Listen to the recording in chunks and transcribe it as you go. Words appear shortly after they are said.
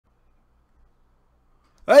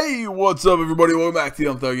Hey, what's up everybody? Welcome back to the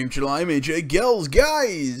Undertale Game channel. I'm AJ Gels.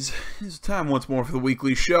 Guys, it's time once more for the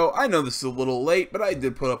weekly show. I know this is a little late, but I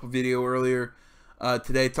did put up a video earlier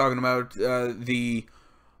today talking about the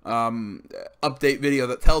update video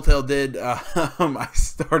that Telltale did. I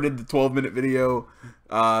started the 12-minute video,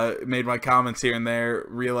 made my comments here and there,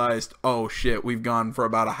 realized, oh shit, we've gone for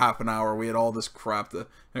about a half an hour. We had all this crap,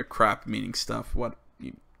 crap meaning stuff. What,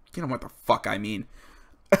 you know what the fuck I mean.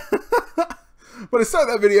 But I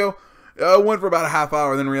started that video, went for about a half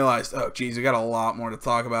hour, then realized, oh geez, we got a lot more to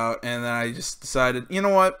talk about, and then I just decided, you know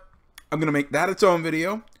what, I'm gonna make that its own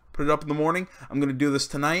video, put it up in the morning. I'm gonna do this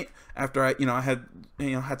tonight after I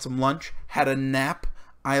had some lunch, had a nap.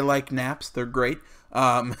 I like naps; they're great.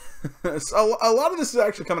 So a lot of this is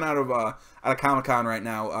actually coming out of Comic-Con right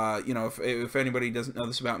now. If anybody doesn't know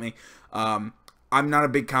this about me, I'm not a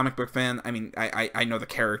big comic book fan. I mean, I know the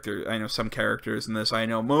character. I know some characters in this. I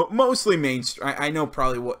know mostly mainstream. I know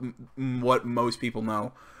probably what most people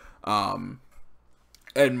know,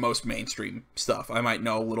 and most mainstream stuff. I might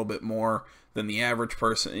know a little bit more than the average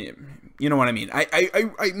person. You know what I mean?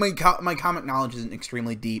 My comic knowledge isn't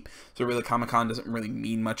extremely deep, so really Comic-Con doesn't really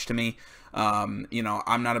mean much to me. I'm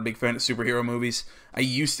not a big fan of superhero movies. I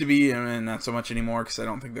used to be, and not so much anymore because I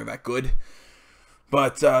don't think they're that good.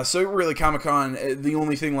 But, so really Comic-Con, the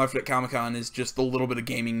only thing left at Comic-Con is just a little bit of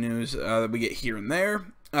gaming news that we get here and there.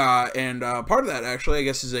 And part of that, actually, I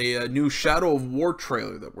guess, is a new Shadow of War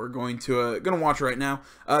trailer that we're going to watch right now.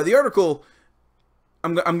 The article,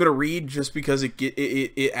 I'm gonna read just because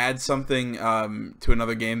it adds something to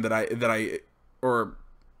another game that we'll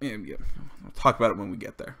talk about it when we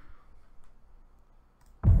get there.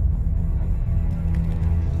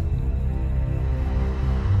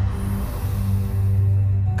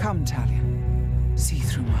 Come, Talia. See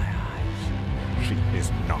through my eyes. She is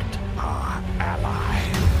not our ally.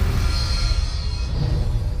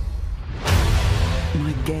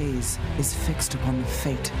 My gaze is fixed upon the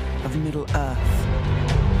fate of Middle-earth.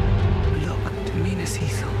 Look to me,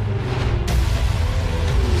 Nasithal.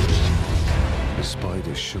 The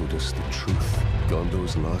spiders showed us the truth.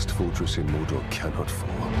 Gondor's last fortress in Mordor cannot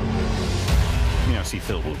fall.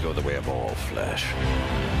 Nasithal will go the way of all flesh.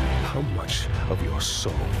 How much of your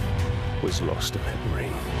soul was lost in that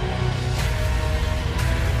ring?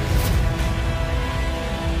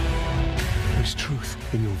 There's truth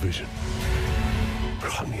in your vision.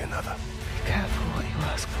 Grant me another. Be careful what you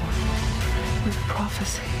ask for. With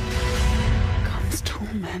prophecy comes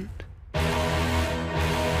torment.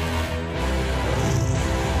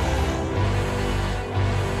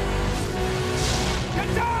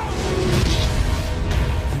 Get down!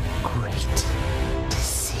 The great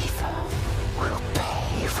deceiver will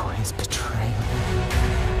pay for his betrayal.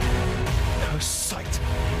 Her sight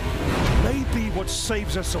may be what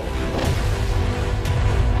saves us all.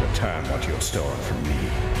 Return what you have stolen from me,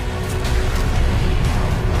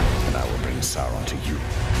 and I will bring Sauron to you.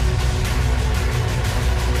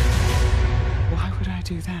 Why would I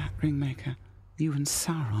do that, Ringmaker? You and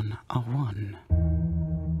Sauron are one.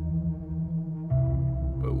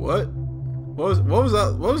 But what? What was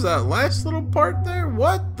that? What was that last little part there?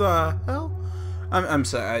 What the hell? I'm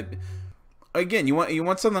sorry. Again, you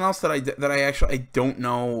want something else that I don't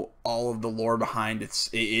know all of the lore behind.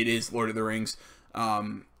 It is Lord of the Rings.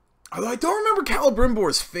 Although I don't remember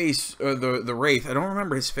Celebrimbor's face, or the Wraith. I don't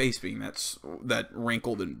remember his face being that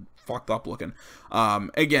wrinkled and fucked up looking.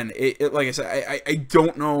 Again, like I said, I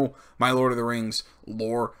don't know my Lord of the Rings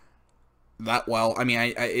lore that well. I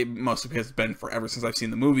mean, it mostly because it's been forever since I've seen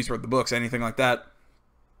the movies, read the books, anything like that.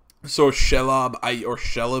 So Shelob,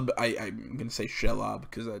 I'm gonna say Shelob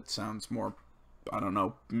because that sounds more, I don't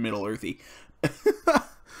know, Middle Earthy.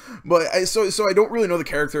 But so I don't really know the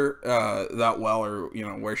character that well, or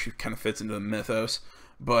where she kind of fits into the mythos.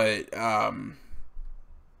 But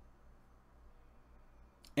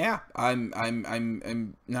yeah, I'm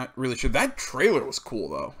not really sure. That trailer was cool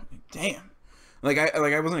though. Damn. Like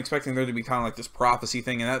I wasn't expecting there to be kind of like this prophecy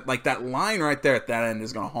thing, and that line right there at that end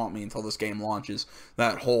is gonna haunt me until this game launches.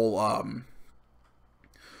 That whole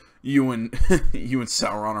you and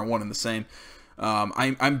Sauron are one and the same.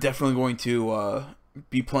 I'm definitely going to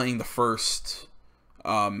be playing the first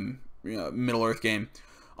Middle Earth game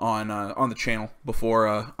on the channel before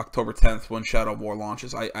October 10th when Shadow of War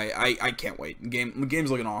launches. I can't wait. The game's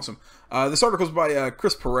looking awesome. This article is by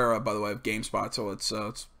Chris Pereira, by the way, of GameSpot, so it's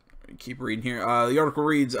keep reading here. The article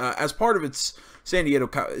reads, as part of its San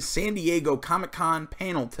Diego Comic-Con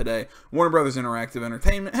panel today, Warner Brothers Interactive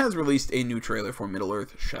Entertainment has released a new trailer for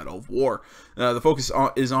Middle-earth: Shadow of War. The focus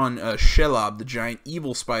is on Shelob, the giant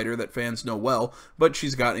evil spider that fans know well, but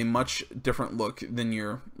she's got a much different look than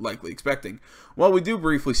you're likely expecting. While we do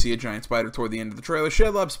briefly see a giant spider toward the end of the trailer,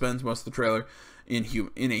 Shelob spends most of the trailer in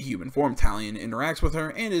a human form. Talion interacts with her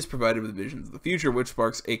and is provided with visions of the future, which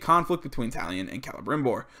sparks a conflict between Talion and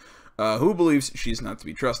Celebrimbor, who believes she's not to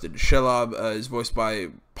be trusted. Shelob is voiced by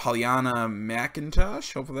Pollyanna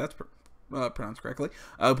McIntosh, hopefully that's pronounced correctly,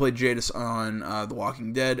 who played Jadis on The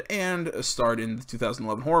Walking Dead and starred in the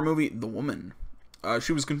 2011 horror movie The Woman.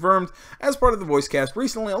 She was confirmed as part of the voice cast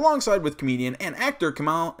recently, alongside with comedian and actor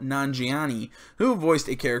Kumail Nanjiani, who voiced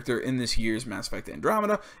a character in this year's Mass Effect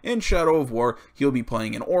Andromeda. In Shadow of War, he'll be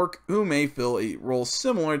playing an orc who may fill a role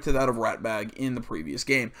similar to that of Ratbag in the previous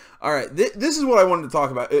game. Alright, this is what I wanted to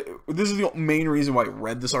talk about. This is the main reason why I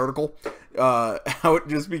read this article.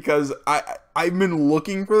 Just because I've been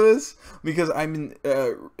looking for this, because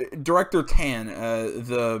Director Tan,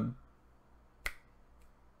 the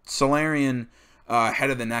Solarian head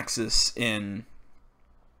of the Nexus in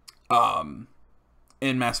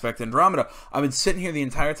Mass Effect Andromeda. I've been sitting here the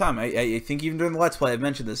entire time. I think even during the Let's Play I've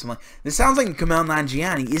mentioned this. I'm like, this sounds like Kumail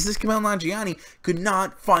Nanjiani. Is this Kumail Nanjiani? Could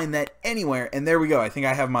not find that anywhere. And there we go. I think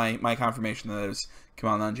I have my confirmation that it was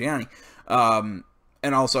Kumail Nanjiani.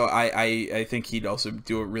 And also, I think he'd also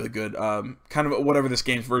do a really good, kind of whatever this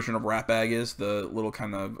game's version of Ratbag is, the little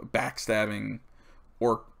kind of backstabbing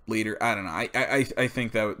orc leader. I don't know. I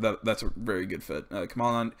think that's a very good fit.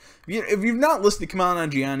 Kumail if you've not listened to Kumail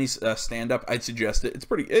Nanjiani's stand-up, I'd suggest it. It's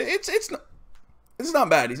pretty. It's not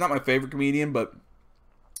bad. He's not my favorite comedian, but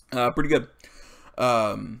pretty good.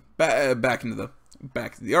 Back to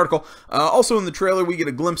the article. Also in the trailer, we get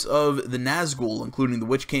a glimpse of the Nazgul, including the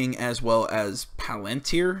Witch King as well as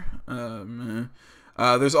Palantir.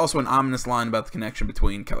 There's also an ominous line about the connection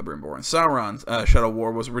between Celebrimbor and Sauron. Shadow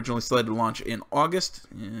War was originally slated to launch in August,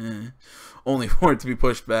 only for it to be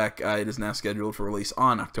pushed back. It is now scheduled for release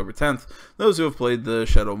on October 10th. Those who have played the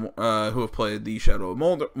Shadow of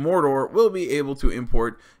Mordor will be able to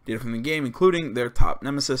import data from the game, including their top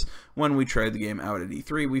nemesis. When we tried the game out at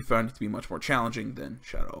E3, we found it to be much more challenging than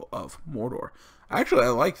Shadow of Mordor. Actually, I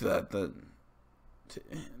like that. The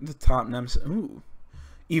top nemesis. Ooh,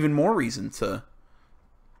 even more reason to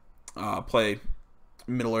play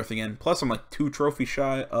Middle-earth again. Plus, I'm like 2 trophies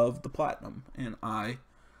shy of the platinum, and I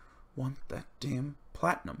want that damn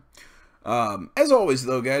platinum. As always,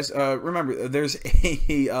 though, guys, remember there's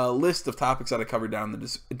a list of topics that I covered down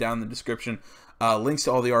the description. Links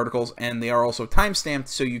to all the articles, and they are also time-stamped,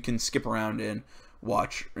 so you can skip around and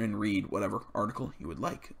watch and read whatever article you would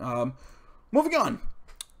like. Moving on.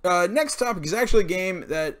 Next topic is actually a game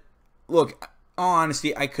that, look, all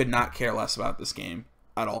honesty, I could not care less about this game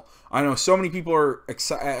at all. I know so many people are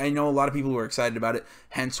excited. I know a lot of people who are excited about it,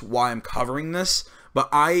 hence why I'm covering this. But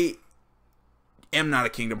I am not a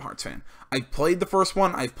Kingdom Hearts fan. I've played the first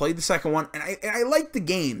one, I've played the second one, and I like the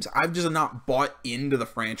games. I've just not bought into the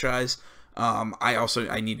franchise.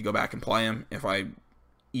 I need to go back and play them if I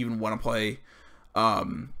even want to play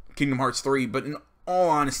Kingdom Hearts 3. But in all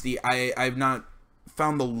honesty, I've not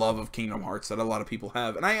found the love of Kingdom Hearts that a lot of people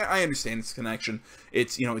have, and I understand its connection.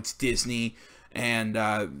 It's, you know, it's Disney. And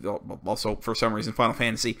also, for some reason, Final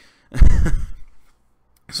Fantasy.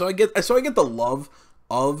 so I get the love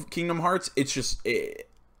of Kingdom Hearts. It's just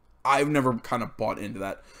I've never kind of bought into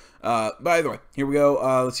that. But either way, here we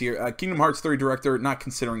go. Let's see here. Kingdom Hearts 3 director not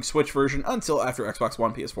considering Switch version until after Xbox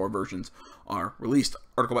One, PS4 versions are released.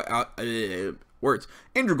 Article by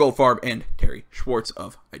Andrew Goldfarb and Terry Schwartz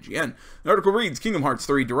of IGN. The article reads, Kingdom Hearts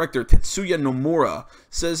 3 director Tetsuya Nomura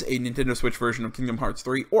says a Nintendo Switch version of Kingdom Hearts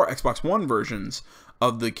 3 or Xbox One versions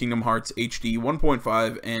of the Kingdom Hearts HD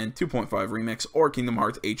 1.5 and 2.5 remix or Kingdom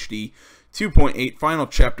Hearts HD 2.8 Final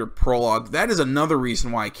Chapter Prologue. That is another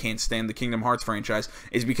reason why I can't stand the Kingdom Hearts franchise,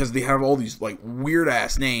 is because they have all these like weird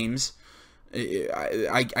ass names.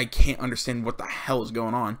 I can't understand what the hell is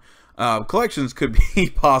going on. Collections could be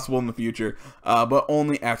possible in the future, but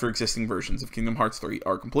only after existing versions of Kingdom Hearts 3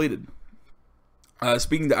 are completed.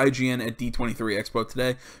 Speaking to IGN at D23 Expo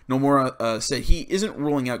today, Nomura said he isn't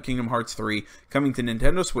ruling out Kingdom Hearts 3 coming to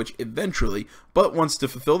Nintendo Switch eventually, but wants to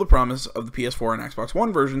fulfill the promise of the PS4 and Xbox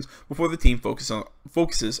One versions before the team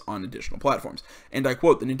focuses on additional platforms. And I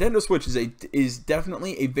quote, "The Nintendo Switch is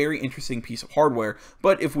definitely a very interesting piece of hardware,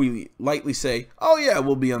 but if we lightly say, oh yeah,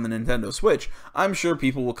 we'll be on the Nintendo Switch, I'm sure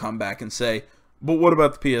people will come back and say, But what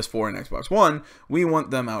about the PS4 and Xbox One? We want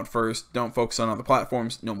them out first. Don't focus on other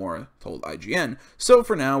platforms. Nomura told IGN. So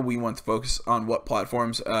for now, we want to focus on what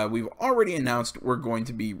platforms we've already announced we're going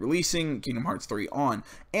to be releasing Kingdom Hearts 3 on.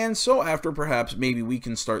 And so after, perhaps, maybe we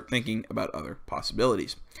can start thinking about other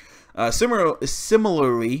possibilities.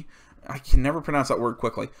 Similarly, I can never pronounce that word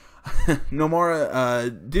quickly.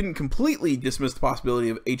 Nomura didn't completely dismiss the possibility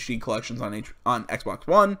of HD collections on Xbox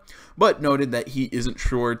One, but noted that he isn't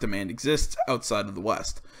sure demand exists outside of the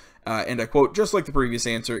West. And I quote, just like the previous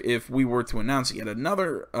answer, if we were to announce yet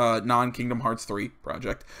another non-Kingdom Hearts 3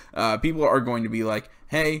 project, people are going to be like,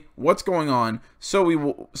 hey, what's going on? So we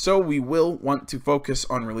will want to focus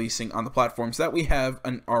on releasing on the platforms that we have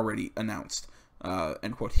already announced.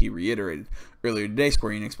 End quote. He reiterated earlier today,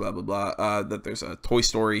 Square Enix, blah blah blah, that there's a Toy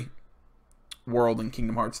Story world in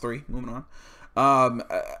Kingdom Hearts 3. Moving on.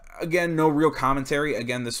 Again, no real commentary.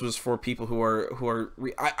 Again, this was for people who are.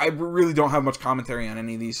 I really don't have much commentary on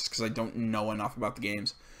any of these because I don't know enough about the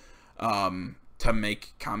games to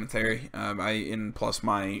make commentary. Plus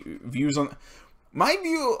my views on. My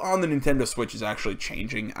view on the Nintendo Switch is actually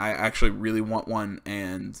changing. I actually really want one,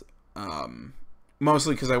 and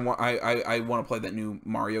mostly because I want to play that new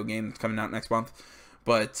Mario game that's coming out next month.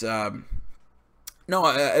 But no,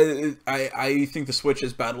 I think the Switch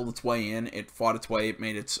has battled its way in. It fought its way. It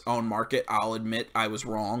made its own market. I'll admit I was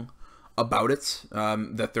wrong about it.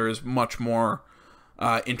 That there is much more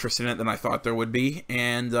interest in it than I thought there would be.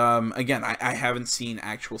 And again, I haven't seen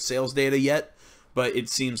actual sales data yet, but it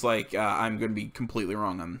seems like I'm going to be completely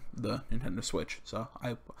wrong on the Nintendo Switch. So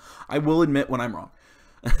I will admit when I'm wrong.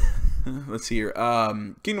 Let's see here.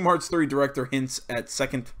 Kingdom Hearts 3 director hints at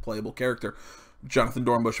second playable character. Jonathan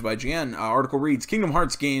Dornbush of IGN. Article reads, Kingdom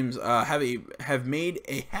Hearts games have made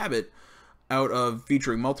a habit out of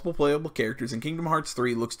featuring multiple playable characters, and Kingdom Hearts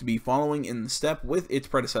 3 looks to be following in the step with its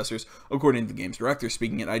predecessors, according to the game's director.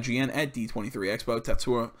 Speaking at IGN at D23 Expo,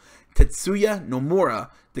 Tetsuya Nomura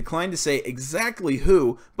declined to say exactly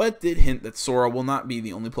who, but did hint that Sora will not be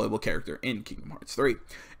the only playable character in Kingdom Hearts 3.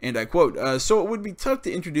 And I quote, so it would be tough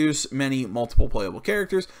to introduce many multiple playable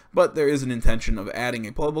characters, but there is an intention of adding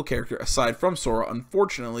a playable character aside from Sora.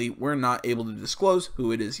 Unfortunately, we're not able to disclose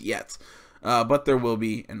who it is yet. But there will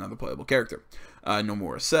be another playable character.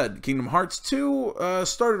 Nomura said, Kingdom Hearts 2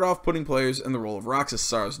 started off putting players in the role of Roxas,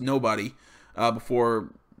 Sora's nobody, before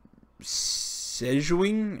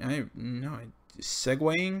segueing,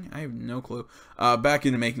 I have no clue, back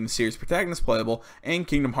into making the series protagonist playable, and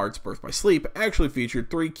Kingdom Hearts Birth by Sleep actually featured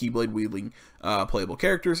 3 Keyblade-wielding playable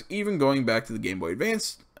characters. Even going back to the Game Boy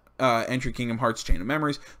Advance entry Kingdom Hearts Chain of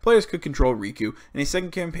Memories, players could control Riku in a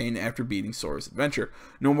second campaign after beating Sora's adventure.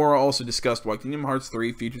 Nomura also discussed why Kingdom Hearts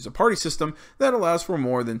 3 features a party system that allows for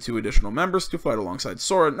more than 2 additional members to fight alongside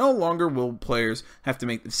Sora. No longer will players have to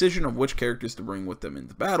make the decision of which characters to bring with them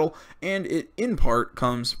into battle, and it in part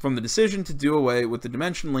comes from the decision to do away with the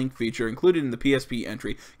Dimension Link feature included in the PSP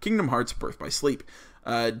entry Kingdom Hearts Birth by Sleep.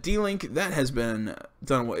 D-Link that has been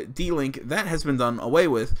done away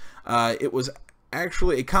with. It was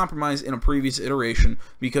actually a compromise in a previous iteration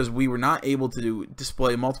because we were not able to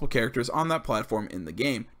display multiple characters on that platform in the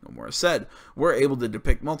game. Nomura said, we're able to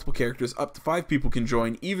depict multiple characters, up to 5 people can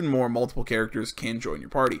join, even more multiple characters can join your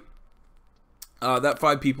party. That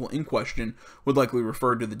 5 people in question would likely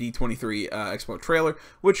refer to the D23 Expo trailer,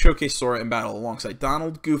 which showcased Sora in battle alongside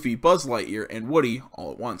Donald, Goofy, Buzz Lightyear, and Woody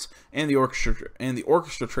all at once. And the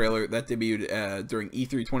orchestra trailer that debuted during E3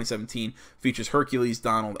 2017 features Hercules,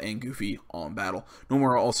 Donald, and Goofy all in battle.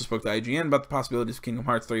 Nomura also spoke to IGN about the possibilities of Kingdom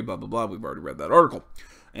Hearts 3, blah blah blah. We've already read that article,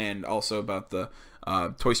 and also about the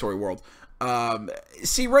Toy Story world.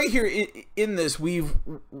 See, right here in this, we're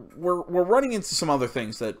running into some other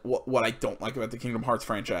things that what I don't like about the Kingdom Hearts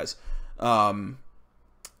franchise, and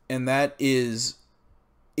that is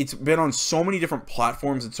it's been on so many different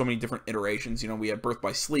platforms and so many different iterations. You know, we had Birth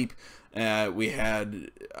by Sleep, we had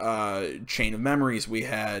Chain of Memories, we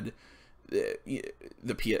had we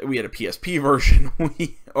had a PSP version.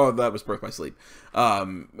 That was Birth by Sleep.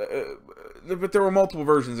 But there were multiple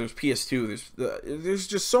versions. There's PS2. There's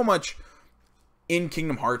just so much in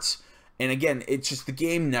Kingdom Hearts, and again, it's just the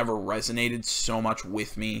game never resonated so much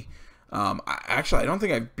with me. I don't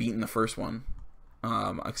think I've beaten the first one,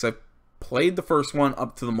 because I played the first one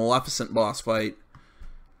up to the Maleficent boss fight,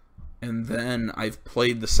 and then I've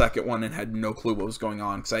played the second one and had no clue what was going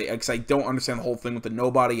on, because I don't understand the whole thing with the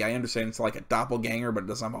nobody. I understand it's like a doppelganger, but it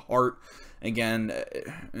doesn't have a heart. Again,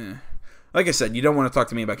 like I said, you don't want to talk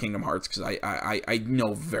to me about Kingdom Hearts because I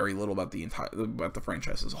know very little about the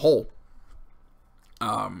franchise as a whole.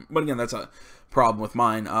 But again, that's a problem with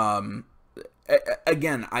mine.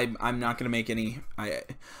 Again, I'm not going to make any.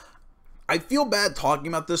 I I feel bad talking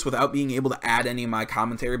about this without being able to add any of my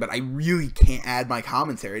commentary, but I really can't add my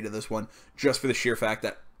commentary to this one just for the sheer fact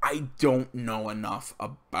that I don't know enough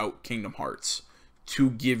about Kingdom Hearts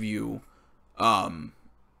to give you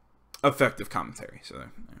effective commentary. So,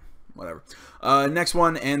 whatever. Next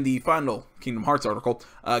one, and the final Kingdom Hearts article.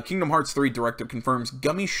 Kingdom Hearts 3 director confirms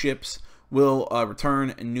gummy ships will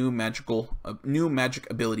return new magic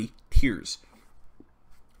ability Tears.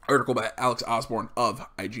 Article by Alex Osborne of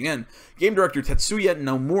IGN. Game director Tetsuya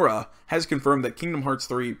Nomura has confirmed that Kingdom Hearts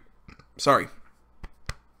 3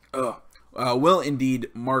 will indeed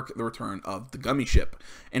mark the return of the gummy ship.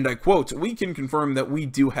 And I quote, "We can confirm that we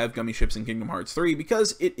do have gummy ships in Kingdom Hearts 3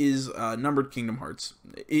 because it is numbered Kingdom Hearts.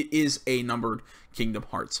 It is a numbered Kingdom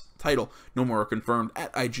Hearts title." Nomura confirmed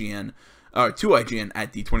at IGN to IGN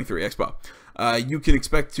at the 23 Expo. You can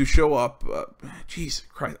expect to show up, jeez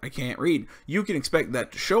Christ, I can't read. You can expect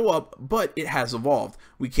that to show up, but it has evolved.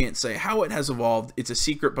 We can't say how it has evolved. It's a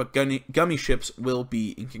secret, but gummy ships will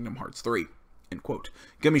be in Kingdom Hearts 3. End quote.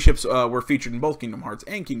 Gummy ships were featured in both Kingdom Hearts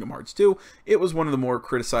and Kingdom Hearts 2. It was one of the more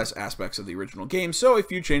criticized aspects of the original game, so a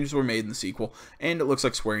few changes were made in the sequel, and it looks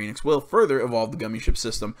like Square Enix will further evolve the gummy ship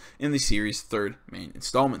system in the series' third main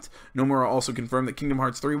installment. Nomura also confirmed that Kingdom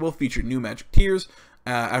Hearts 3 will feature new magic tiers,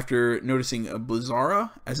 after noticing a Blizzara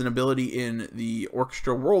as an ability in the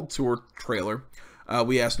Orchestra World Tour trailer.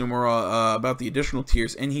 We asked Nomura about the additional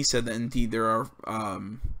tiers, and he said that indeed there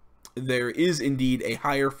is indeed a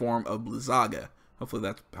higher form of Blizzaga. Hopefully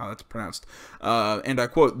that's how that's pronounced. And I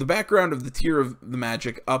quote, "The background of the tier of the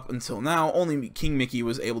magic up until now, only King Mickey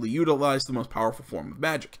was able to utilize the most powerful form of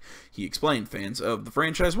magic." He explained, "Fans of the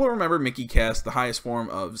franchise will remember Mickey cast the highest form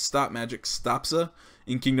of stop magic, Stopsa,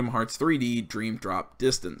 in Kingdom Hearts 3D Dream Drop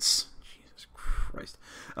Distance." Jesus Christ.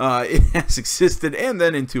 It has existed, and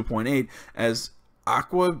then in 2.8, as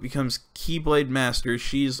Aqua becomes Keyblade Master,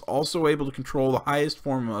 she's also able to control the highest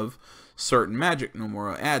form of certain magic,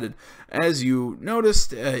 Nomura added. "As you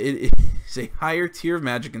noticed, it is a higher tier of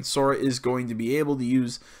magic, and Sora is going to be able to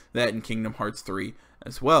use that in Kingdom Hearts 3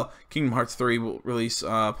 as well." Kingdom Hearts 3 will release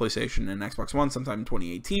PlayStation and Xbox One sometime in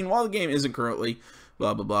 2018, while the game isn't currently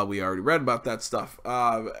blah blah blah. We already read about that stuff.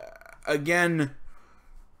 Again,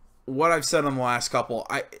 what I've said on the last couple,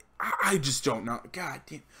 I just don't know. God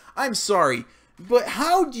damn, I'm sorry, but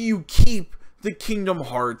how do you keep the Kingdom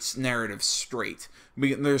Hearts narrative straight?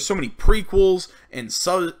 There's so many prequels and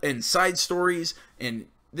side stories and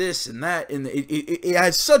this and that, and it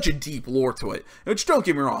has such a deep lore to it. Which, don't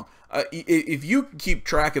get me wrong, if you can keep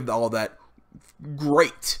track of all of that,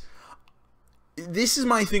 great. This is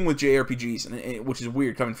my thing with JRPGs, and which is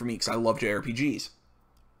weird coming from me because I love JRPGs.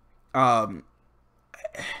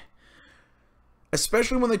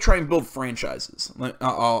 Especially when they try and build franchises.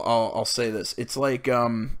 I'll say this. It's like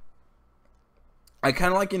I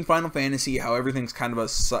kind of like in Final Fantasy how everything's kind of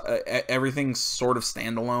everything's sort of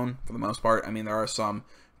standalone for the most part. I mean, there are some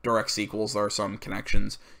direct sequels, there are some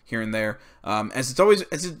connections here and there. As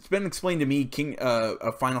it's been explained to me,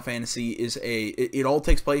 Final Fantasy is it all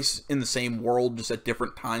takes place in the same world, just at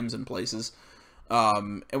different times and places.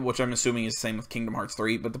 Which I'm assuming is the same with Kingdom Hearts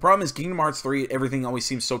 3. But the problem is Kingdom Hearts 3, everything always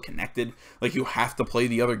seems so connected. Like, you have to play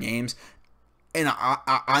the other games. And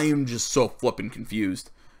I am just so flippin'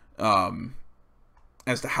 confused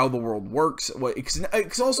as to how the world works.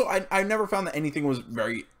 Because also, I never found that anything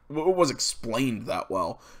was explained that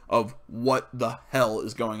well of what the hell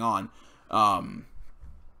is going on.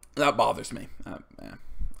 That bothers me.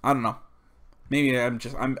 I don't know. Maybe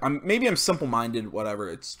I'm simple-minded, whatever.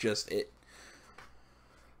 It's just, it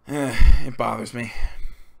bothers me.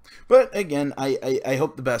 But again, I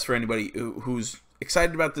hope the best for anybody who's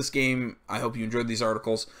excited about this game. I hope you enjoyed these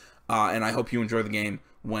articles, and I hope you enjoy the game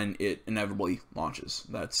when it inevitably launches.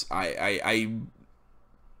 I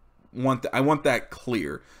want that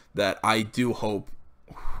clear, that I do hope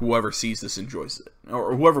whoever sees this enjoys it,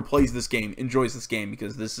 or whoever plays this game enjoys this game,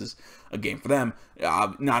 because this is a game for them,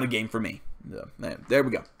 not a game for me. There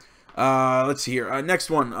we go. Let's see here. Next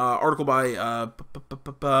one, article by Alex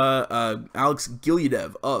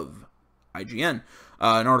Gilyadev of IGN.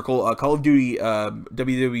 An article, Call of Duty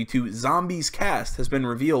WW2 Zombies cast has been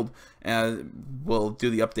revealed. We'll do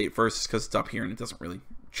the update first because it's up here and it doesn't really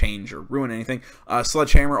change or ruin anything.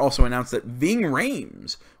 Sledgehammer also announced that Ving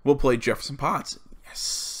Rhames will play Jefferson Potts.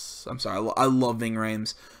 Yes, I'm sorry, I love Ving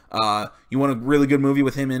Rhames. You want a really good movie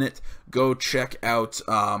with him in it? Go check out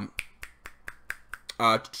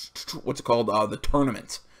what's it called? The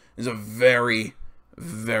Tournament. It's a very,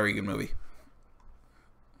 very good movie.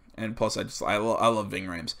 And plus, I love Ving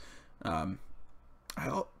Rhames.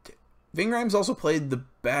 Ving Rhames also played the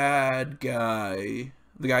bad guy,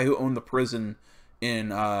 the guy who owned the prison in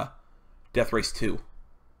Death Race 2.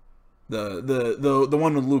 The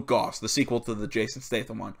one with Luke Goss, the sequel to the Jason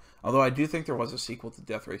Statham one. Although I do think there was a sequel to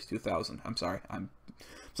Death Race 2000. I'm sorry. I'm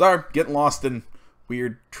sorry. Getting lost in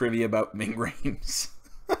weird trivia about Ving Rhames.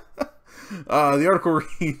 The article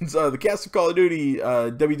reads, the cast of Call of Duty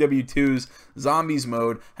WW2's Zombies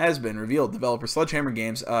mode has been revealed. Developer Sledgehammer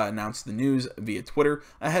Games announced the news via Twitter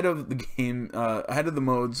ahead of the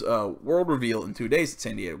mode's world reveal in 2 days at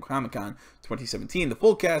San Diego Comic-Con 2017. The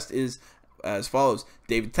full cast is as follows: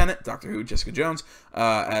 David Tennant, Doctor Who, Jessica Jones,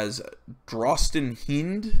 as Drosten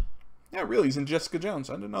Hind. Yeah, really, he's in Jessica Jones.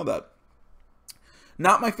 I didn't know that.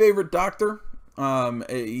 Not my favorite Doctor.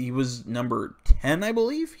 He was number 10, I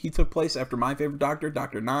believe. He took place after my favorite Doctor,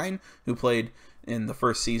 Dr. 9, who played in the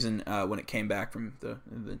first season when it came back from the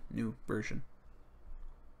new version.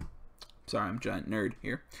 Sorry, I'm a giant nerd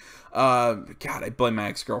here. God, I blame my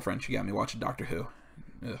ex-girlfriend. She got me watching Doctor Who.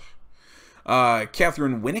 Ugh.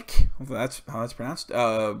 Catherine Winnick, that's how that's pronounced,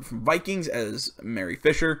 from Vikings as Mary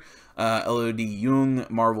Fisher. Elodie Yung,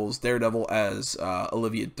 Marvel's Daredevil as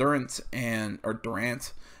Olivia Durant, and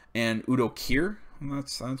Udo Kier,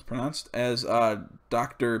 that's pronounced, as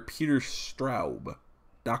Dr. Peter Straub.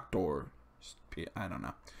 I don't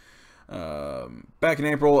know. Back in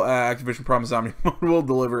April, Activision promised Zombie Mode will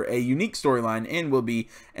deliver a unique storyline and will be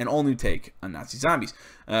an all-new take on Nazi zombies.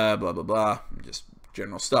 Blah, blah, blah. Just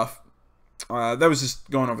general stuff. That was just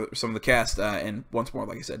going over some of the cast, and once more,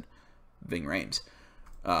 like I said, Ving Rhames.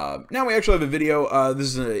 Now we actually have a video.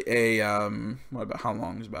 This is what about, how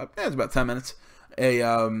long is it about? Yeah, it's about 10 minutes.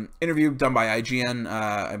 Interview done by IGN.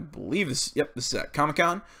 I believe this is at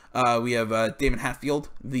Comic-Con. We have David Hatfield,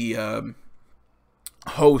 the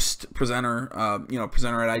host, presenter,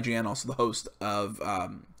 presenter at IGN, also the host of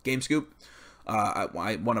Game Scoop,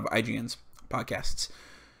 one of IGN's podcasts.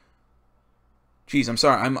 Jeez, I'm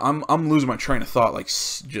sorry. I'm losing my train of thought. Like,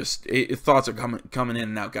 just thoughts are coming in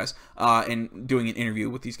and out, guys. And doing an interview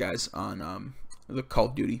with these guys on the Call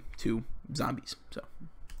of Duty 2 Zombies. So.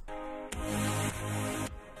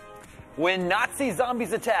 When Nazi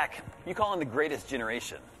zombies attack, you call in the greatest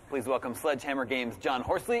generation. Please welcome Sledgehammer Games' John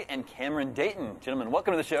Horsley and Cameron Dayton. Gentlemen,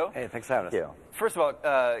 welcome to the show. Hey, thanks for having us. Yeah. First of all,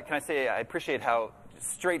 can I say I appreciate how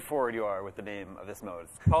straightforward you are with the name of this mode.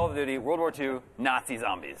 It's Call of Duty World War II Nazi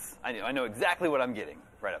Zombies. I know exactly what I'm getting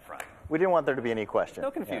right up front. We didn't want there to be any question.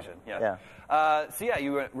 No confusion. Yeah. So yeah,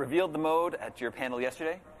 you revealed the mode at your panel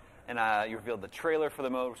yesterday, and you revealed the trailer for the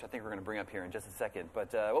mode, which I think we're going to bring up here in just a second.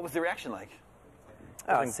 But what was the reaction like?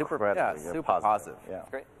 Super positive. Yeah,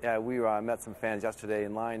 great. Yeah, we met some fans yesterday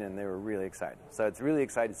in line, and they were really excited. So it's really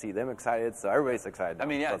exciting to see them excited. So everybody's excited now. I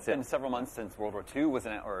mean, yeah, it's been several months since World War II was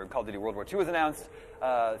or Call of Duty World War II was announced.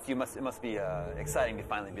 So it must be exciting to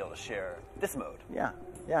finally be able to share this mode. Yeah.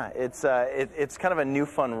 It's kind of a new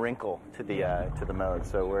fun wrinkle to the mode.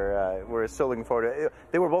 So we're still looking forward to it.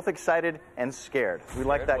 They were both excited and scared. We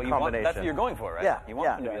like that combination. That's what you're going for, right? Yeah. You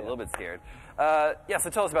want them to be a little bit scared. So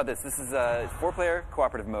tell us about this. This is a 4-player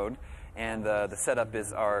cooperative mode, and the setup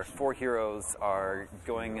is our 4 heroes are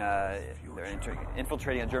going, they're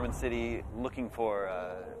infiltrating a German city looking for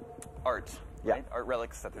art, right? Art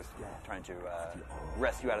relics that they're trying to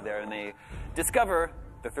rescue out of there, and they discover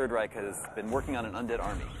the Third Reich has been working on an undead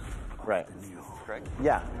army. Right. Correct?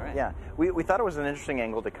 Yeah, right. Yeah. We thought it was an interesting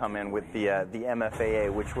angle to come in with the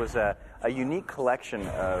MFAA, which was a unique collection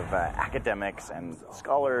of academics and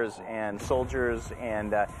scholars and soldiers,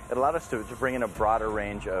 and it allowed us to bring in a broader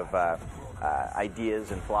range of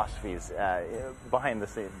ideas and philosophies behind the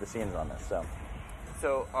scenes on this.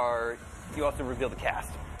 So you also revealed the cast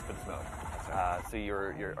for this mode. So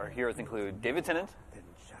our heroes include David Tennant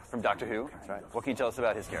from Doctor Who. That's right. What can you tell us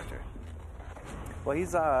about his character? Well,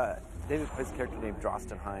 he's David plays a character named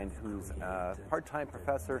Drosten Hind, who's a part-time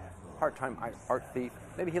professor, part-time art thief.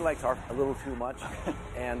 Maybe he likes art a little too much,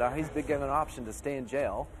 and he's been given an option to stay in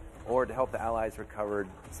jail or to help the Allies recover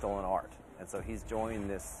stolen art. And so he's joined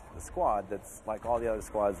the squad that's like all the other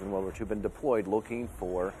squads in World War II, been deployed looking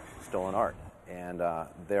for stolen art. And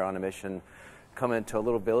they're on a mission, come into a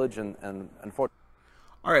little village, and unfortunately.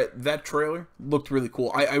 All right, that trailer looked really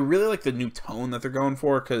cool. I really like the new tone that they're going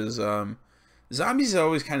for, because Zombies has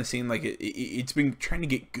always kind of seemed like it's been trying to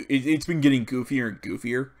get it's been getting goofier and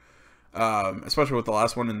goofier, especially with the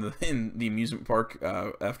last one in the amusement park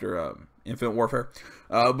after Infinite Warfare.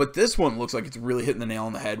 But this one looks like it's really hitting the nail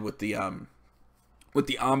on the head with the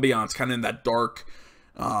ambiance, kind of in that dark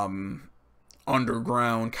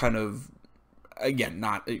underground kind of. Again,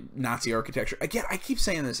 not Nazi architecture. Again, I keep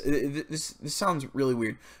saying this. This sounds really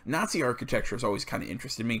weird. Nazi architecture has always kind of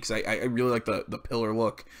interested me because I really like the pillar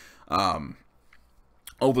look.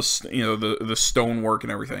 all the the stonework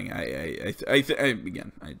and everything.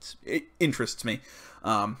 Again, it interests me.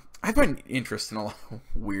 I find interest in a lot of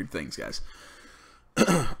weird things, guys.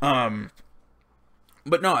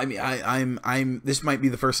 But no, I mean, I'm. This might be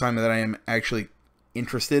the first time that I am actually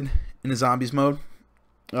interested in a zombies mode.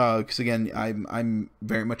 Because again, I'm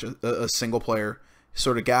very much a single player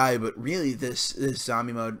sort of guy. But really, this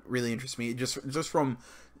zombie mode really interests me. Just from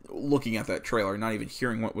looking at that trailer, not even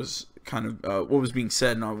hearing what was kind of what was being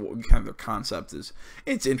said and what kind of their concept is.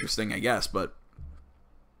 It's interesting, I guess. But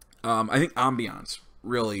I think ambiance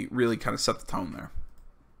really kind of set the tone there.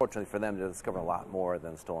 Fortunately for them, to discover a lot more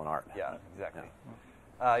than stolen art. Yeah, exactly.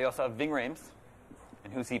 You also have Ving Rhames,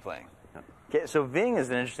 and who's he playing? Okay, so Ving is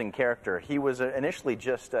an interesting character. He was initially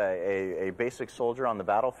just a basic soldier on the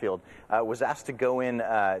battlefield. Was asked to go in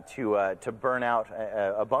to burn out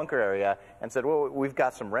a bunker area, and said, "Well, we've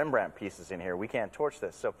got some Rembrandt pieces in here. We can't torch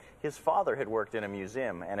this." So his father had worked in a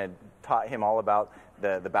museum and had taught him all about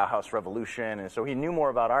the Bauhaus Revolution, and so he knew more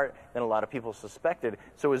about art than a lot of people suspected.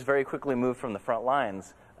 So was very quickly moved from the front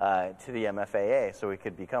lines to the MFAA, so he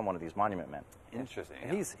could become one of these monument men. Interesting.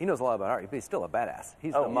 And he knows a lot about art, but he's still a badass.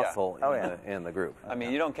 He's the muscle in the group. I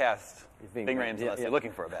mean, you don't cast Ving Rhames unless you're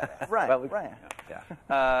looking for a badass. Right, well, right. Yeah.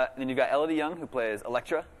 And then you've got Elodie Young, who plays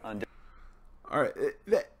Elektra on... All right,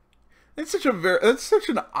 that's such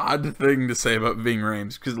an odd thing to say about Ving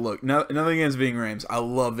Rhames. Because look, nothing against Ving Rhames. I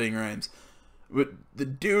love Ving Rhames, but the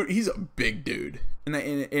dude, he's a big dude, and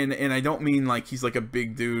I don't mean like he's like a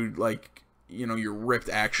big dude like, you know, your ripped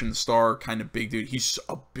action star kind of big dude. He's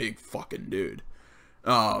a big fucking dude.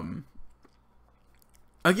 Again,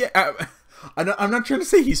 I'm not trying to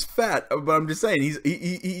say he's fat, but I'm just saying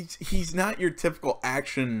he's not your typical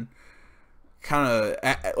action kind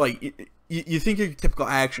of like you think you're a typical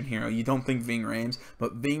action hero. You don't think Ving Rhames,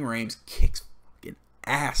 but Ving Rhames kicks fucking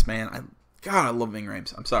ass, man. I love Ving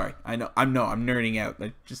Rhames. I'm sorry. I'm nerding out.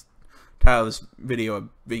 I just titled this video of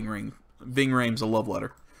Ving Rhames a love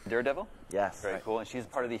letter. Daredevil? Yes. Very cool. And she's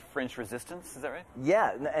part of the French Resistance, is that right?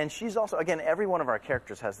 Yeah, and she's also, again, every one of our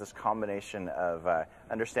characters has this combination of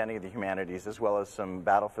understanding of the humanities as well as some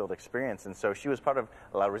battlefield experience. And so she was part of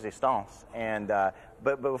La Resistance, and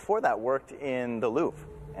but before that worked in the Louvre.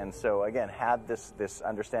 And so, again, had this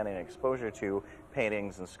understanding and exposure to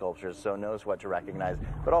paintings and sculptures, so knows what to recognize,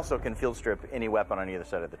 but also can field strip any weapon on either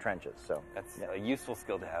side of the trenches. So that's a useful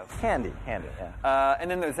skill to have. Handy, yeah. And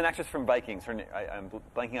then there's an actress from Vikings. I'm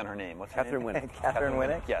blanking on her name. What's her Catherine name? Winnick. Catherine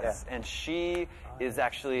Winnick? Yes. Yeah. And she is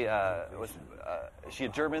actually, is she a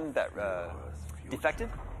German that defected?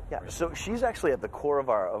 Yeah, so she's actually at the core of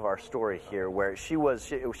our story here, where she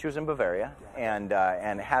was in Bavaria and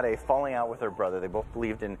had a falling out with her brother. They both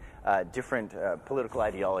believed in different political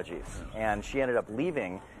ideologies, and she ended up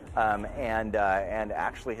leaving and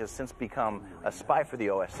actually has since become a spy for the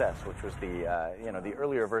OSS, which was the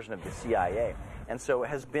earlier version of the CIA, and so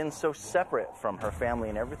has been so separate from her family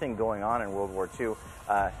and everything going on in World War II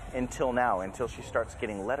until she starts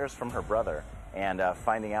getting letters from her brother and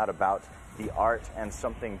finding out about the art and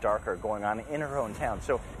something darker going on in her own town.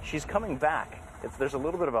 So she's coming back. There's a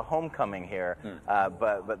little bit of a homecoming here,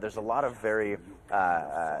 but there's a lot of very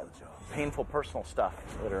painful personal stuff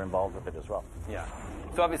that are involved with it as well. Yeah.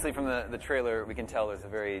 So obviously from the trailer, we can tell there's a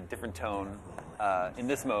very different tone in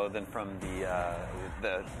this mode than from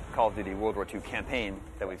the Call of Duty World War II campaign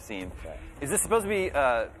that we've seen. Right. Is this supposed to be?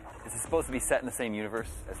 Is it supposed to be set in the same universe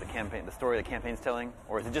as the campaign, the story the campaign's telling,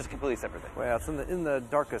 or is it just a completely separate thing? Well, it's in the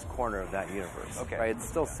darkest corner of that universe. Okay. Right? It's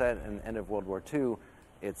still set in the end of World War II.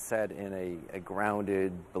 It's set in a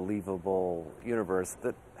grounded, believable universe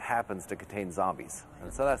that happens to contain zombies,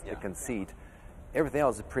 and so that's the conceit. Everything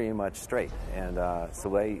else is pretty much straight, and so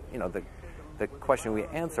the question we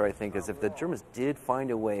answer, I think, is if the Germans did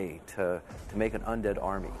find a way to make an undead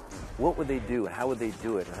army, what would they do, and how would they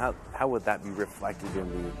do it, and how would that be reflected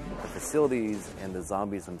in the facilities and the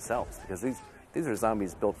zombies themselves? Because these are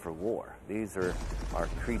zombies built for war. These are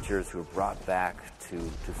creatures who are brought back to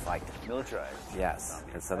fight. Militarized. Yes,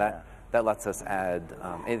 and so that lets us add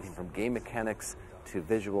anything from game mechanics to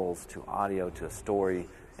visuals to audio to a story,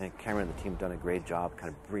 and Cameron and the team have done a great job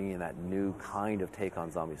kind of bringing that new kind of take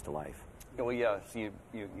on zombies to life. Well, yeah, so you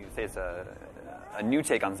say it's a new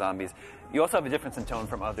take on zombies. You also have a difference in tone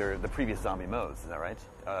from the previous zombie modes, is that right?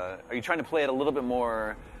 Are you trying to play it a little bit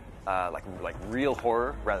more like real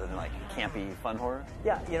horror rather than like campy fun horror?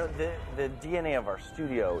 Yeah, the DNA of our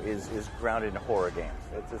studio is grounded in horror games.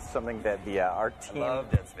 It's something that our team... I love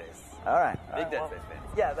Dead Space. All right. Big Dead Space fan.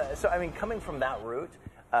 Yeah, so I mean, coming from that route,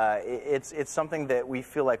 it's something that we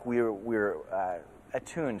feel like we're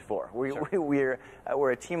attuned for.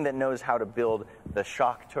 We're a team that knows how to build the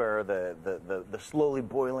shock terror, the slowly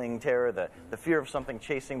boiling terror, the fear of something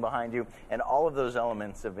chasing behind you, and all of those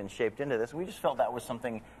elements have been shaped into this. We just felt that was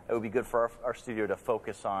something that would be good for our studio to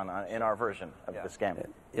focus on in our version of this game.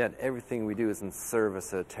 Yeah, everything we do is in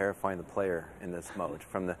service of terrifying the player in this mode,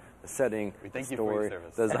 from the setting, the story,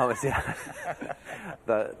 the zombies,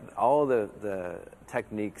 all the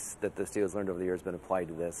techniques that the studio's learned over the years have been applied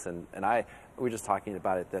to this, and we were just talking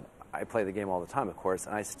about it, that I play the game all the time, of course,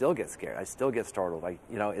 and I still get scared, I still get startled.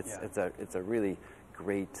 It's a really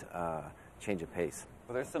great change of pace.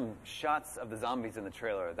 Well, there's some shots of the zombies in the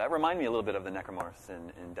trailer that remind me a little bit of the Necromorphs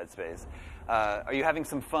in Dead Space. Are you having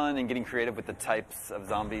some fun and getting creative with the types of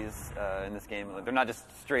zombies in this game? They're not just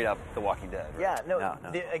straight up The Walking Dead, right? Yeah, no.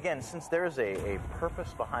 Again, since there's a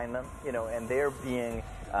purpose behind them, and they're being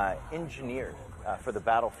engineered for the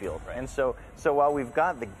battlefield, right. And so while we've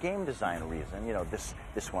got the game design reason,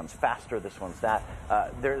 this one's faster, this one's that,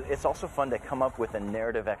 it's also fun to come up with a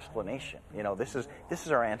narrative explanation. This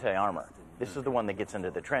is our anti-armor. This is the one that gets into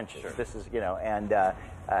the trenches. Sure. This is,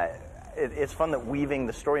 it's fun that weaving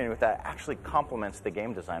the story in with that actually complements the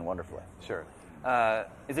game design wonderfully. Sure.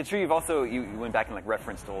 Is it true you went back and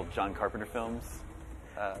referenced old John Carpenter films?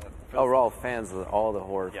 We're all fans of all the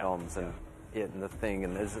horror films and It and The Thing,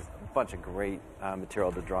 and there's a bunch of great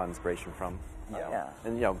material to draw inspiration from.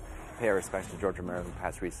 And pay our respects to George Romero, who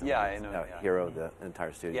passed recently. Yeah, I know. Hero of the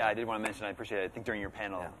entire studio. Yeah, I did want to mention, I appreciate it. I think during your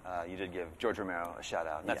panel, you did give George Romero a shout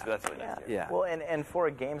out. And that's really nice. Yeah. Well, and for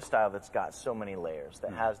a game style that's got so many layers,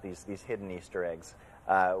 that has these hidden Easter eggs,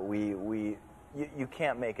 you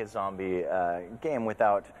can't make a zombie game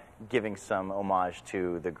without giving some homage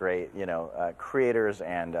to the great creators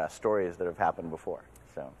and stories that have happened before.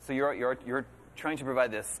 So you're trying to provide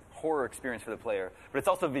this horror experience for the player, but it's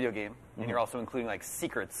also a video game, and you're also including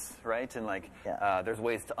secrets, right? And there's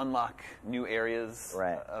ways to unlock new areas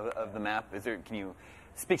of the map. Can you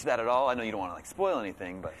speak to that at all? I know you don't want to spoil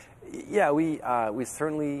anything, but yeah, we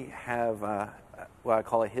certainly have what I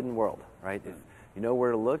call a hidden world, right? If you know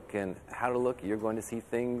where to look and how to look, you're going to see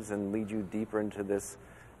things and lead you deeper into this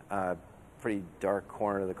pretty dark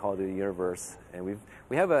corner of the Call of Duty universe. And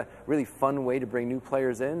we have a really fun way to bring new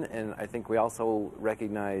players in, and I think we also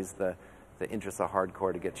recognize the interest of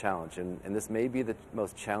hardcore to get challenged. And this may be the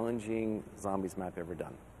most challenging zombies map ever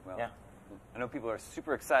done. Well, I know people are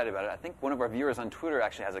super excited about it. I think one of our viewers on Twitter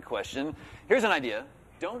actually has a question. Here's an idea.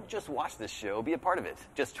 Don't just watch this show, be a part of it.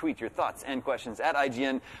 Just tweet your thoughts and questions at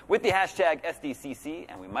IGN with the hashtag SDCC,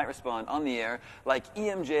 and we might respond on the air like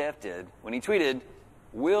EMJF did when he tweeted,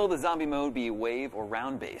 "Will the zombie mode be wave or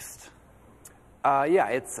round based?"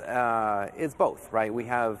 It's both, right? We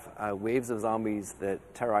have waves of zombies that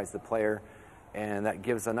terrorize the player, and that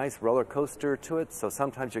gives a nice roller coaster to it. So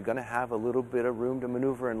sometimes you're going to have a little bit of room to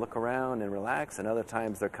maneuver and look around and relax, and other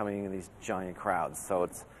times they're coming in these giant crowds. So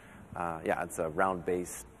it's a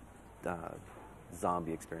round-based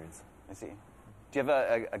zombie experience. I see. Do you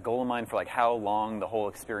have a goal in mind for how long the whole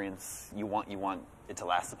experience you want it to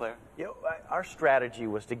last the player? Our strategy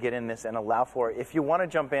was to get in this and allow for, if you want to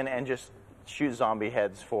jump in and just shoot zombie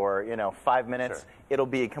heads for 5 minutes, it'll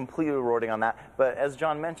be completely rewarding on that. But as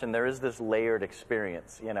John mentioned, there is this layered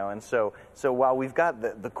experience, and so while we've got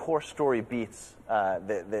the core story beats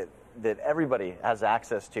that everybody has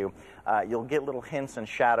access to, you'll get little hints and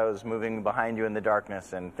shadows moving behind you in the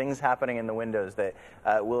darkness and things happening in the windows that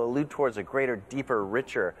will allude towards a greater, deeper,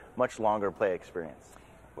 richer, much longer play experience.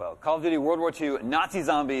 Well, Call of Duty World War II, Nazi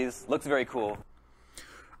zombies, looks very cool.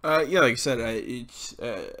 Like I said, it's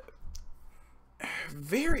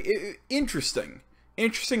very interesting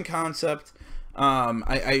concept.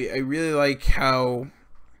 I really like how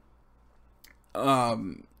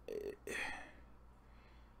I'm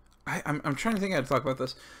trying to think how to talk about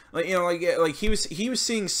this. He was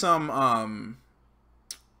seeing some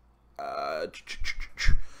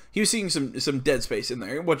he was seeing some Dead Space in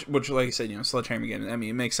there, which like I said, Sledgehammer again. I mean,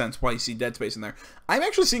 it makes sense why you see Dead Space in there. I'm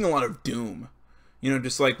actually seeing a lot of Doom.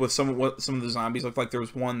 Just with some of the zombies looked like there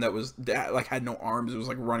was one that was had no arms. It was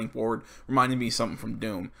running forward, reminding me of something from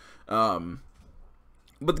Doom.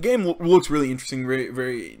 But the game looks really interesting, very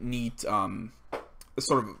very neat.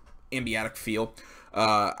 Sort of ambient feel.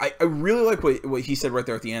 I really like what he said right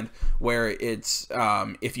there at the end, where it's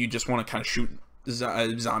if you just want to kind of shoot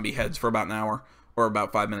zombie heads for about an hour or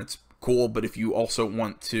about 5 minutes, cool. But if you also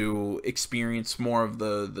want to experience more of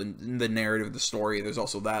the narrative, the story, there's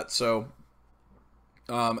also that. So,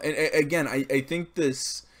 and again, I think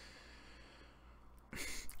this.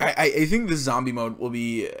 I think the zombie mode will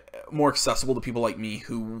be more accessible to people like me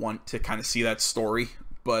who want to kind of see that story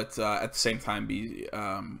but at the same time be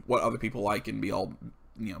what other people like and be all,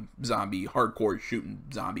 you know, zombie, hardcore shooting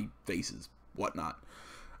zombie faces, whatnot.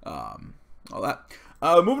 All that.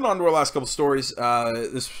 Moving on to our last couple stories.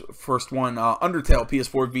 This first one, Undertale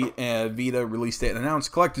PS4 Vita release date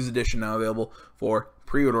announced. Collector's Edition now available for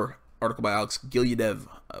pre-order. Article by Alex Gilyadev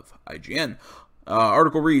of IGN.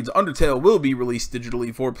 Article reads, Undertale will be released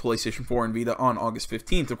digitally for PlayStation 4 and Vita on August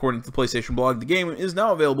 15th. According to the PlayStation blog, the game is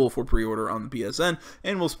now available for pre-order on the PSN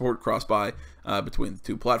and will support cross-buy between the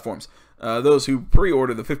two platforms. Those who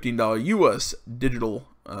pre-order the $15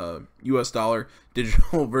 US dollar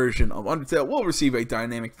digital version of Undertale will receive a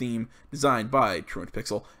dynamic theme designed by Truant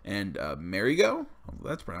Pixel and Marigo.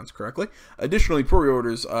 That's pronounced correctly. Additionally,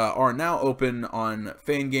 pre-orders are now open on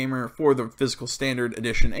Fangamer for the physical standard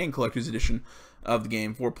edition and collector's edition of the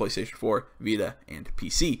game for PlayStation 4, Vita, and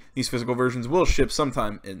PC. These physical versions will ship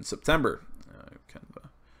sometime in September. Kind of a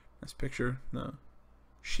nice picture. No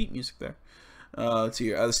sheet music there. Let's see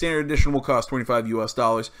here. The standard edition will cost $25 US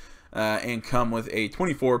and come with a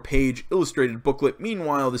 24-page illustrated booklet.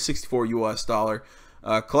 Meanwhile, the $64 US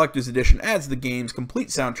collector's edition adds the game's complete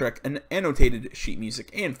soundtrack, an annotated sheet music,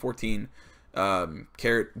 and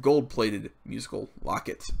 14-karat gold-plated musical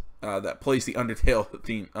locket that plays the Undertale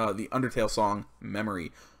theme, the Undertale song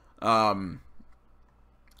 "Memory." I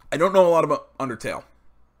don't know a lot about Undertale.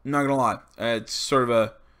 I'm not gonna lie. It's sort of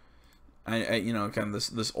a you know, kind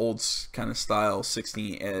of this old kind of style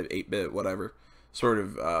 8-bit whatever sort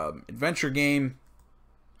of adventure game.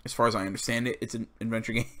 As far as I understand it, it's an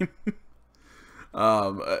adventure game.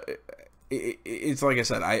 It's like I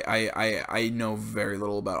said, I know very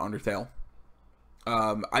little about Undertale.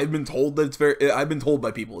 I've been told that I've been told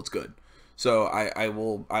by people it's good. So I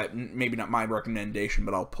will maybe not my recommendation,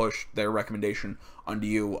 but I'll push their recommendation onto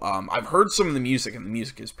you. I've heard some of the music, and the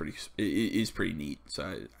music is pretty neat.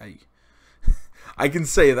 So I can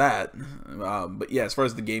say that. But yeah, as far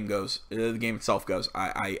as the game goes, the game itself goes,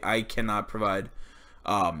 I cannot provide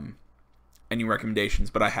any recommendations,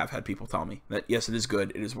 but I have had people tell me that yes, it is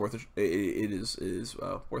good. It is worth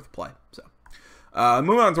worth a play. So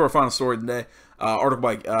moving on to our final story today. Article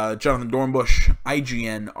by Jonathan Dornbush,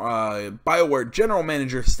 IGN. Bioware general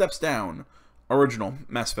manager steps down. Original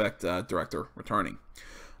Mass Effect director returning.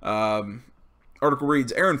 Article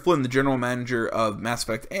reads, Aaron Flynn, the general manager of Mass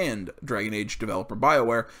Effect and Dragon Age developer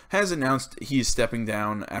BioWare, has announced he is stepping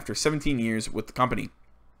down after 17 years with the company.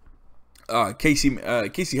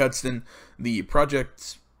 Casey Hudson, the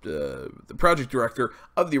project director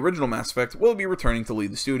of the original Mass Effect, will be returning to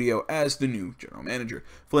lead the studio as the new general manager.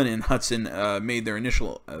 Flynn and Hudson made their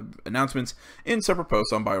initial announcements in separate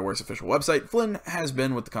posts on BioWare's official website. Flynn has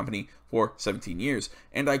been with the company for 17 years,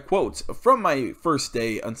 and I quote, "From my first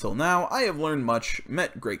day until now, I have learned much,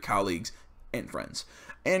 met great colleagues and friends,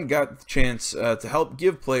 and got the chance to help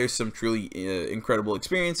give players some truly incredible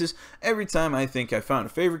experiences. Every time I think I found a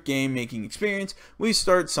favorite game-making experience, we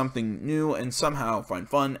start something new and somehow find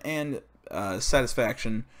fun and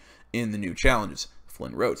satisfaction in the new challenges,"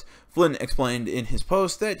 Flynn wrote. Flynn explained in his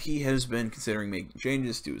post that he has been considering making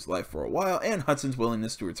changes to his life for a while, and Hudson's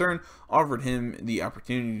willingness to return offered him the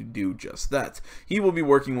opportunity to do just that. He will be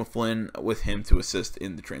working with him to assist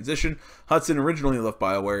in the transition. Hudson originally left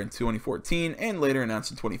BioWare in 2014 and later announced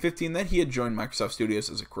in 2015 that he had joined Microsoft Studios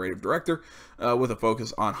as a creative director with a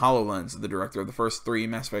focus on HoloLens. The director of the first 3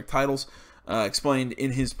 Mass Effect titles explained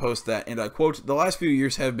in his post that, and I quote, "The last few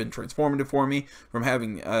years have been transformative for me, from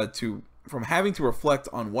having to reflect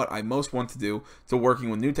on what I most want to do to working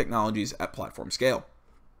with new technologies at platform scale.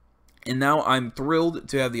 And now I'm thrilled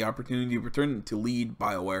to have the opportunity to return to lead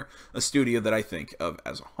BioWare, a studio that I think of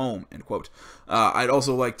as a home," end quote. "I'd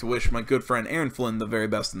also like to wish my good friend Aaron Flynn the very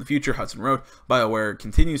best in the future," Hudson wrote. "BioWare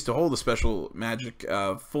continues to hold a special magic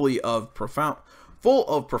full of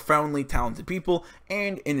profoundly talented people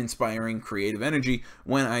and an inspiring creative energy.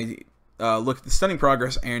 When I look at the stunning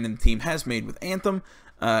progress Aaron and the team has made with Anthem,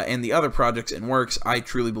 and the other projects and works, I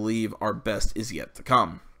truly believe our best is yet to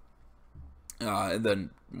come." And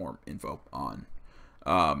then more info on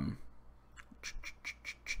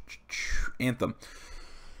Anthem.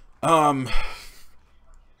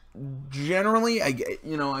 Generally, I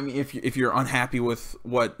mean, if you're unhappy with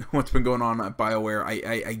what's been going on at BioWare,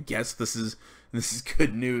 I guess this is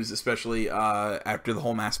good news, especially after the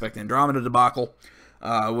whole Mass Effect Andromeda debacle.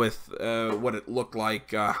 With what it looked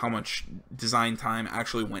like, how much design time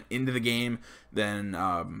actually went into the game, then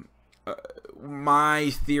my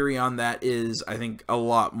theory on that is I think a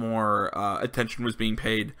lot more attention was being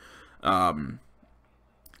paid to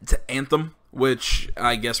Anthem, which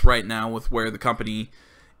I guess right now with where the company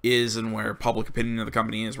is and where public opinion of the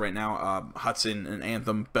company is right now, Hudson and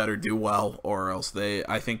Anthem better do well, or else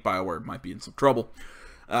I think BioWare might be in some trouble.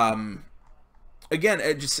 Again,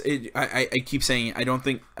 I keep saying I don't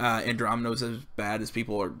think Andromeda was as bad as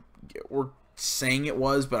people were saying it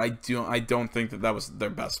was, but I don't think that was their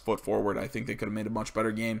best foot forward. I think they could have made a much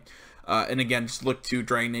better game. And again, just look to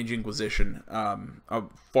Dragon Age Inquisition, a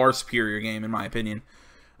far superior game in my opinion.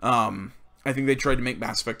 I think they tried to make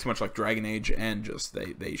Mass Effect too much like Dragon Age, and just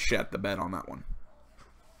they shat the bed on that one.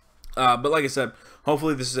 But like I said,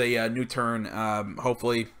 hopefully this is a new turn.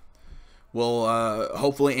 Hopefully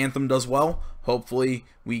Anthem does well. Hopefully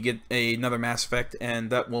we get another Mass Effect, and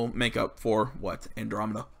that will make up for what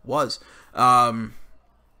Andromeda was.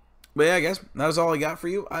 But yeah, I guess that was all I got for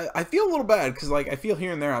you. I feel a little bad because like I feel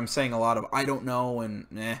here and there I'm saying a lot of I don't know and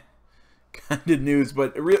kind of news,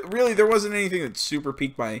 but really there wasn't anything that super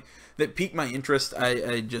piqued my interest.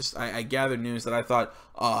 I gathered news that I thought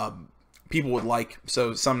people would like.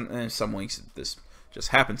 So some weeks this just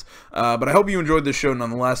happens. But I hope you enjoyed this show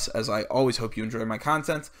nonetheless, as I always hope you enjoy my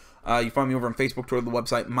content. You find me over on Facebook, Twitter, the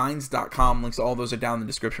website, minds.com. Links to all those are down in the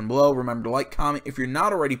description below. Remember to like, comment. If you're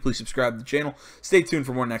not already, please subscribe to the channel. Stay tuned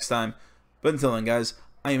for more next time. But until then, guys,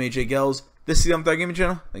 I am AJ Gels. This is the Gaming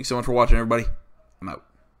Channel. Thanks so much for watching, everybody. I'm out.